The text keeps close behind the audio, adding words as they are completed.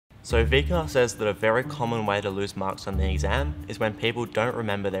So VCAR says that a very common way to lose marks on the exam is when people don't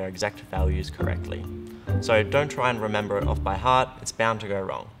remember their exact values correctly. So don't try and remember it off by heart, it's bound to go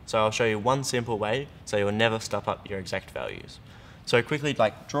wrong. So I'll show you one simple way so you'll never stuff up your exact values. So quickly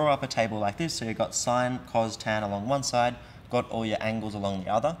draw up a table like this, so you've got sine, cos, tan along one side, got all your angles along the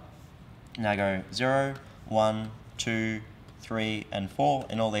other. Now go 0, 1, 2, 3 and 4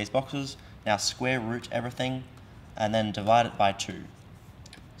 in all these boxes. Now square root everything and then divide it by 2.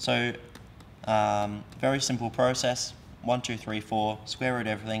 So very simple process, 1, 2, 3, 4, square root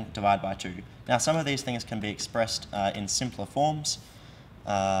everything, divide by 2. Now some of these things can be expressed in simpler forms.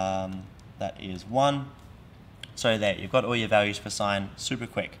 That is 1. So there, you've got all your values for sine, super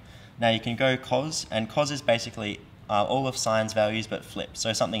quick. Now you can go cos, and cos is basically all of sine's values but flipped.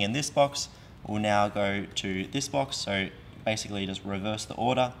 So something in this box will now go to this box, so basically just reverse the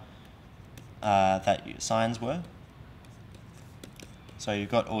order that your sines were. So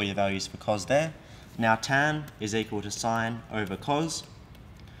you've got all your values for cos there. Now tan is equal to sine over cos.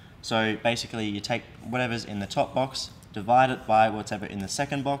 So basically you take whatever's in the top box, divide it by whatever in the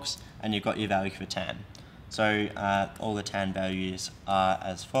second box, and you've got your value for tan. So all the tan values are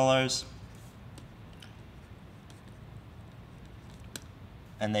as follows.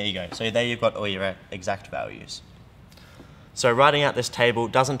 And there you go. So there you've got all your exact values. So writing out this table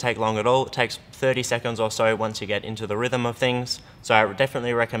doesn't take long at all. It takes 30 seconds or so once you get into the rhythm of things. So I would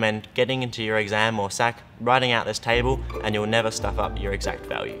definitely recommend getting into your exam or SAC, writing out this table, and you'll never stuff up your exact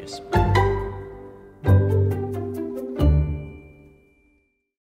values.